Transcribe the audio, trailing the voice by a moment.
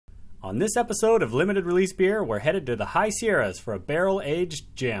On this episode of Limited Release Beer, we're headed to the High Sierras for a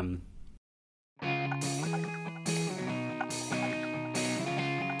barrel-aged gem.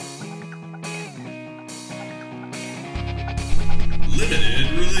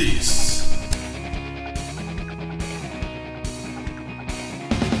 Limited Release.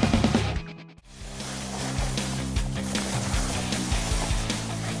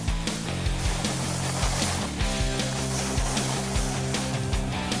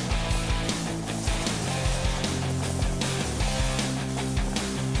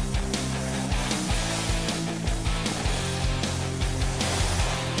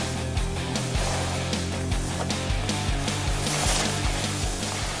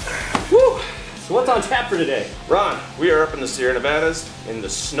 So what's on tap for today? Ron, we are up in the Sierra Nevadas in the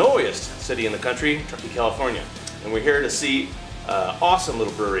snowiest city in the country, Truckee, California. And we're here to see an awesome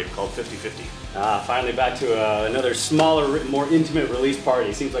little brewery called FiftyFifty. Finally back to another smaller, more intimate release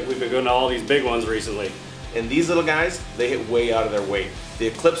party. Seems like we've been going to all these big ones recently. And these little guys, they hit way out of their weight. The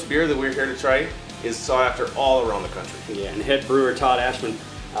Eclipse beer that we're here to try is sought after all around the country. Yeah, and head brewer Todd Ashman,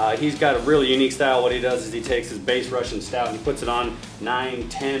 he's got a really unique style. What he does is he takes his base Russian stout and he puts it on 9,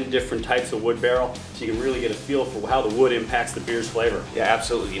 10 different types of wood barrel, so you can really get a feel for how the wood impacts the beer's flavor. Yeah,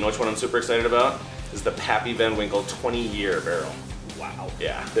 absolutely. You know which one I'm super excited about? Is the Pappy Van Winkle 20-year barrel. Wow.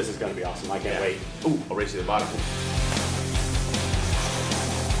 Yeah. This is going to be awesome. I can't wait. Ooh, I'll race you to the bottom.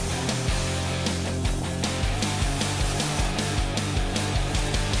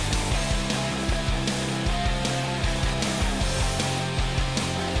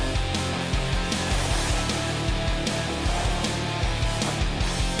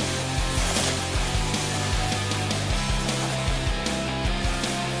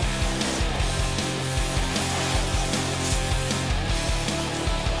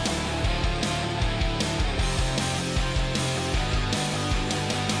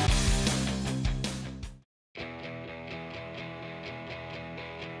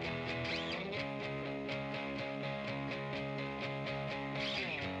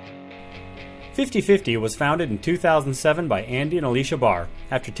 FiftyFifty was founded in 2007 by Andy and Alicia Barr.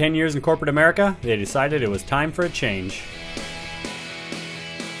 After 10 years in corporate America, they decided it was time for a change.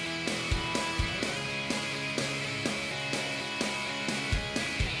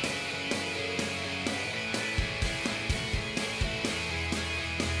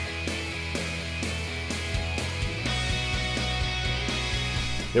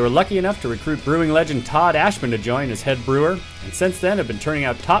 They were lucky enough to recruit brewing legend Todd Ashman to join as head brewer, and since then have been turning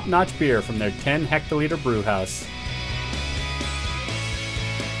out top-notch beer from their 10 hectoliter brew house.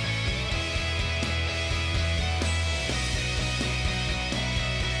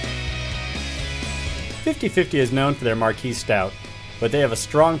 FiftyFifty is known for their marquee stout, but they have a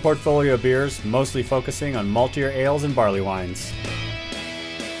strong portfolio of beers, mostly focusing on maltier ales and barley wines.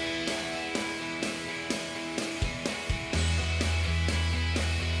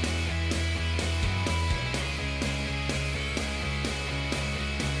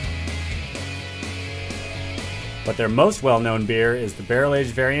 But their most well-known beer is the barrel-aged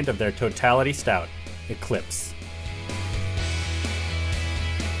variant of their Totality Stout, Eclipse.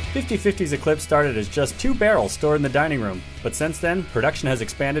 FiftyFifty's Eclipse started as just 2 barrels stored in the dining room, but since then, production has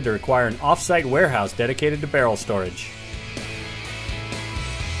expanded to require an off-site warehouse dedicated to barrel storage.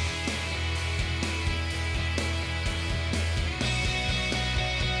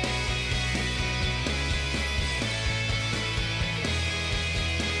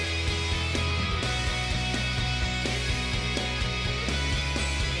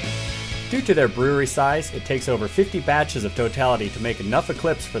 Due to their brewery size, it takes over 50 batches of Totality to make enough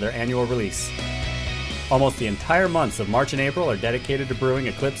Eclipse for their annual release. Almost the entire months of March and April are dedicated to brewing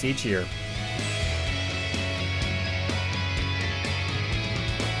Eclipse each year.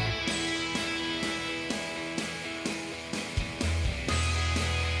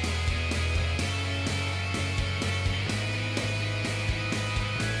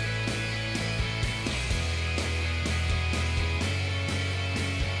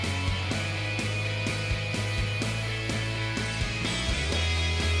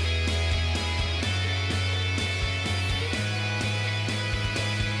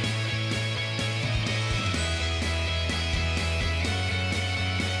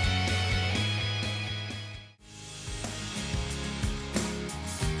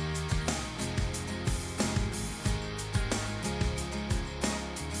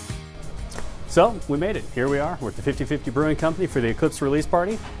 So, we made it. Here we are. We're at the FiftyFifty Brewing Company for the Eclipse release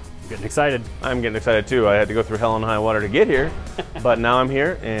party. I'm getting excited. I'm getting excited too. I had to go through hell and high water to get here, but now I'm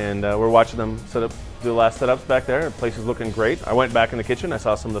here and we're watching them set up, do the last setups back there. The place is looking great. I went back in the kitchen. I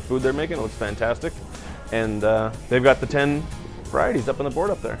saw some of the food they're making. It looks fantastic. And they've got the 10 varieties up on the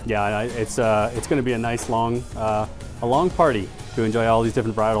board up there. Yeah, it's going to be a nice long party to enjoy all these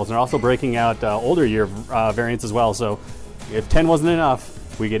different varietals. And they're also breaking out older year variants as well. So if 10 wasn't enough,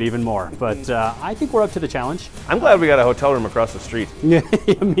 we get even more. But I think we're up to the challenge. I'm glad we got a hotel room across the street. Yeah,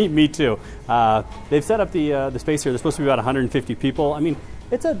 me too. They've set up the space here. There's supposed to be about 150 people. I mean,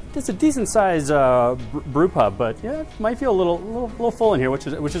 it's a decent sized brew pub, but yeah, it might feel a little full in here, which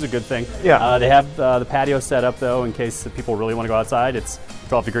is a good thing. Yeah. They have the patio set up though, in case people really want to go outside. It's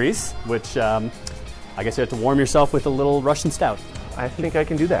 12 degrees, which I guess you have to warm yourself with a little Russian stout. I think I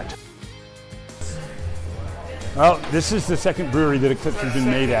can do that. Well, this is the second brewery that Eclipse has been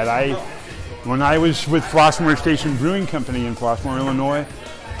made at. When I was with Flossmoor Station Brewing Company in Flossmoor, Illinois,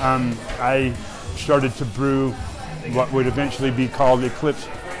 I started to brew what would eventually be called Eclipse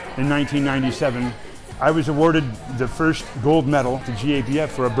in 1997. I was awarded the first gold medal to GABF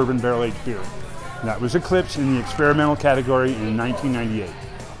for a bourbon barrel-aged beer. That was Eclipse in the experimental category in 1998.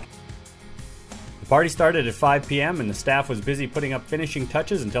 The party started at 5 p.m. and the staff was busy putting up finishing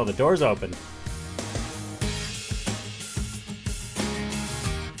touches until the doors opened.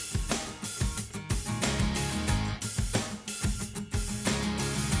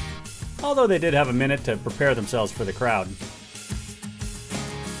 Although they did have a minute to prepare themselves for the crowd.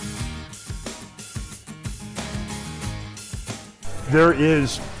 There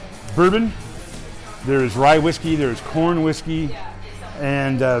is bourbon, there is rye whiskey, there is corn whiskey,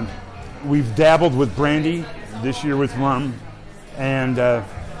 and we've dabbled with brandy, this year with rum, and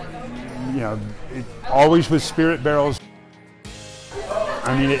always with spirit barrels.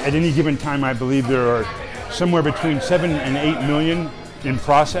 I mean, at any given time, I believe there are somewhere between 7 and 8 million in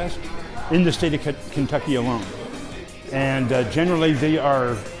process in the state of Kentucky alone. And generally they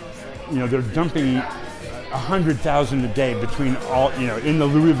are, they're dumping 100,000 a day between all, in the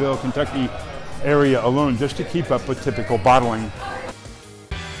Louisville, Kentucky area alone, just to keep up with typical bottling.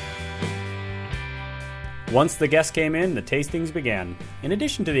 Once the guests came in, the tastings began. In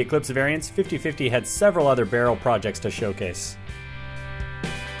addition to the Eclipse variants, FiftyFifty had several other barrel projects to showcase.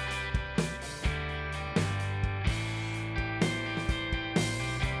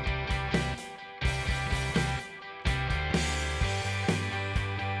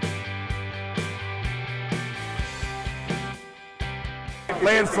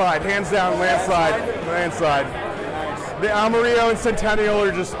 Landslide, hands down, landslide. The Amarillo and Centennial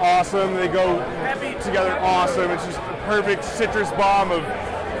are just awesome. They go together awesome. It's just a perfect citrus bomb of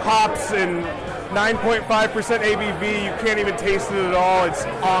hops and 9.5% ABV. You can't even taste it at all. It's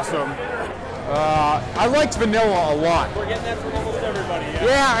awesome. I liked vanilla a lot. We're getting that from almost everybody.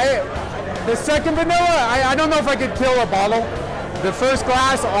 Yeah, the second vanilla, I don't know if I could kill a bottle. The first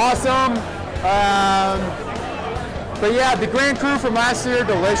glass, awesome. But yeah, the Grand Cru from last year,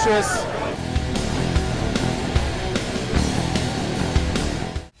 delicious.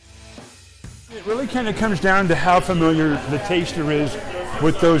 It really kind of comes down to how familiar the taster is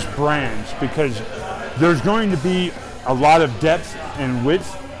with those brands, because there's going to be a lot of depth and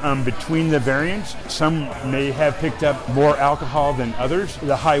width between the variants. Some may have picked up more alcohol than others.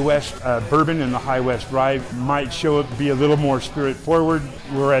 The High West bourbon and the High West rye might be a little more spirit forward,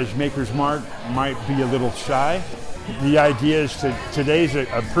 whereas Maker's Mark might be a little shy. The idea is today's a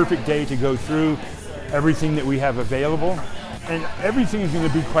perfect day to go through everything that we have available, and everything is going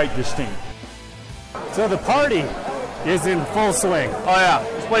to be quite distinct. So the party is in full swing. Oh yeah,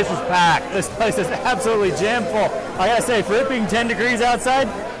 this place is packed. This place is absolutely jam full. I gotta say, for it being 10 degrees outside,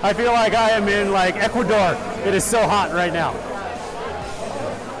 I feel like I am in like Ecuador. It is so hot right now.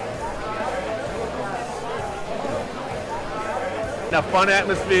 A fun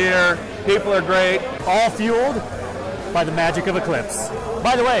atmosphere, people are great. All fueled by the magic of Eclipse.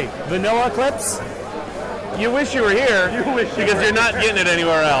 By the way, vanilla Eclipse. You wish you were here because you're not getting it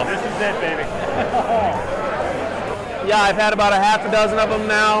anywhere else. This is it, baby. Yeah, I've had about a half a dozen of them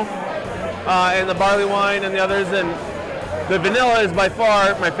now, and the barley wine and the others, and the vanilla is by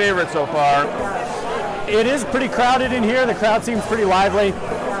far my favorite so far. It is pretty crowded in here. The crowd seems pretty lively.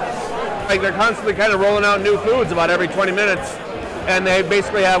 Like they're constantly kind of rolling out new foods about every 20 minutes, and they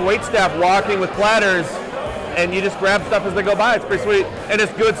basically have wait staff walking with platters, and you just grab stuff as they go by. It's pretty sweet, and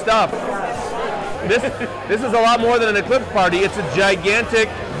it's good stuff. This is a lot more than an Eclipse party. It's a gigantic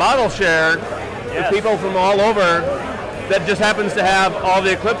bottle share with people from all over that just happens to have all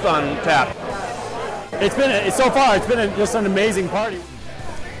the Eclipse on tap. So far it's been just an amazing party.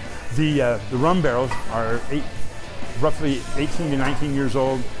 The rum barrels are roughly 18 to 19 years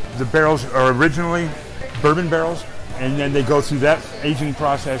old. The barrels are originally bourbon barrels, and then they go through that aging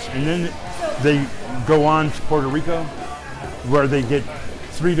process, and then they go on to Puerto Rico, where they get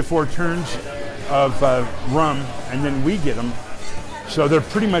 3 to 4 turns of rum, and then we get them So they're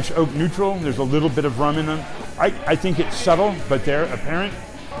pretty much oak neutral. There's a little bit of rum in them. I think it's subtle, but they're apparent.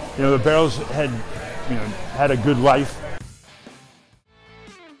 You know, the barrels had a good life.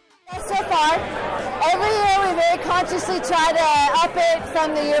 So far, every year we very consciously try to up it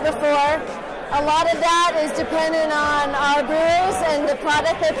from the year before. A lot of that is dependent on our brewers and the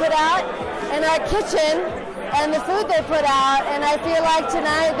product they put out, and our kitchen and the food they put out. And I feel like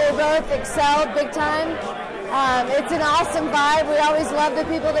tonight they both excelled big time. It's an awesome vibe. We always love the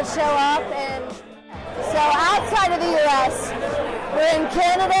people that show up. And so outside of the U.S., we're in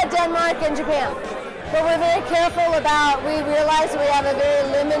Canada, Denmark, and Japan. But we're very careful about, we realize we have a very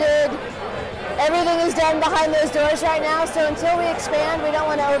limited, everything is done behind those doors right now, so until we expand, we don't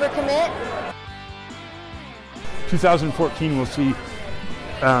want to overcommit. 2014 we'll see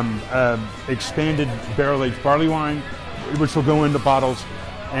expanded barrel-aged barley wine, which will go into bottles.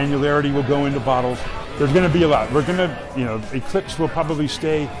 Annularity will go into bottles. There's going to be a lot. We're going to, Eclipse will probably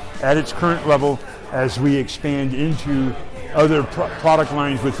stay at its current level as we expand into other product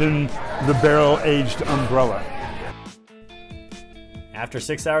lines within the barrel-aged umbrella. After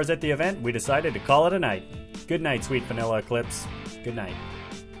 6 hours at the event, we decided to call it a night. Good night, Sweet Vanilla Eclipse. Good night.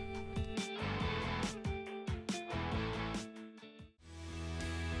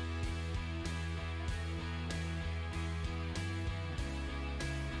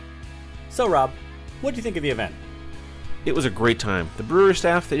 So Rob, what do you think of the event? It was a great time. The brewery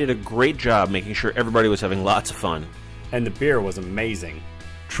staff, they did a great job making sure everybody was having lots of fun. And the beer was amazing.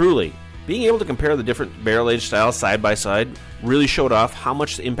 Truly, being able to compare the different barrel-aged styles side by side really showed off how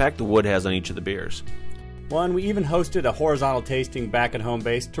much impact the wood has on each of the beers. Well, and we even hosted a horizontal tasting back at home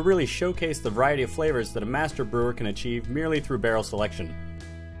base to really showcase the variety of flavors that a master brewer can achieve merely through barrel selection.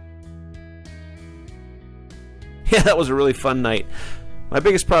 Yeah, that was a really fun night. My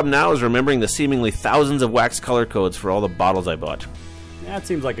biggest problem now is remembering the seemingly thousands of wax color codes for all the bottles I bought. That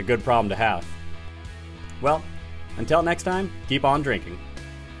seems like a good problem to have. Well, until next time, keep on drinking.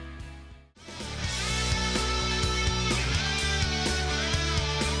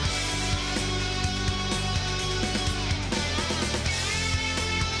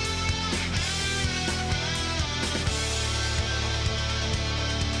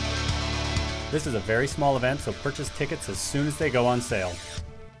 This is a very small event, so purchase tickets as soon as they go on sale.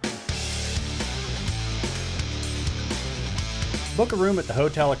 Book a room at the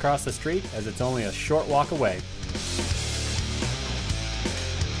hotel across the street, as it's only a short walk away.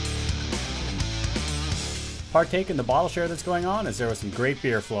 Partake in the bottle share that's going on, as there was some great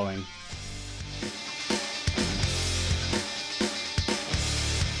beer flowing.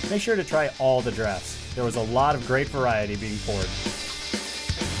 Make sure to try all the drafts. There was a lot of great variety being poured.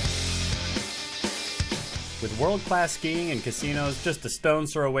 With world-class skiing and casinos just a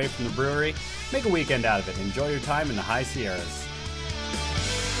stone's throw away from the brewery, make a weekend out of it and enjoy your time in the high Sierras.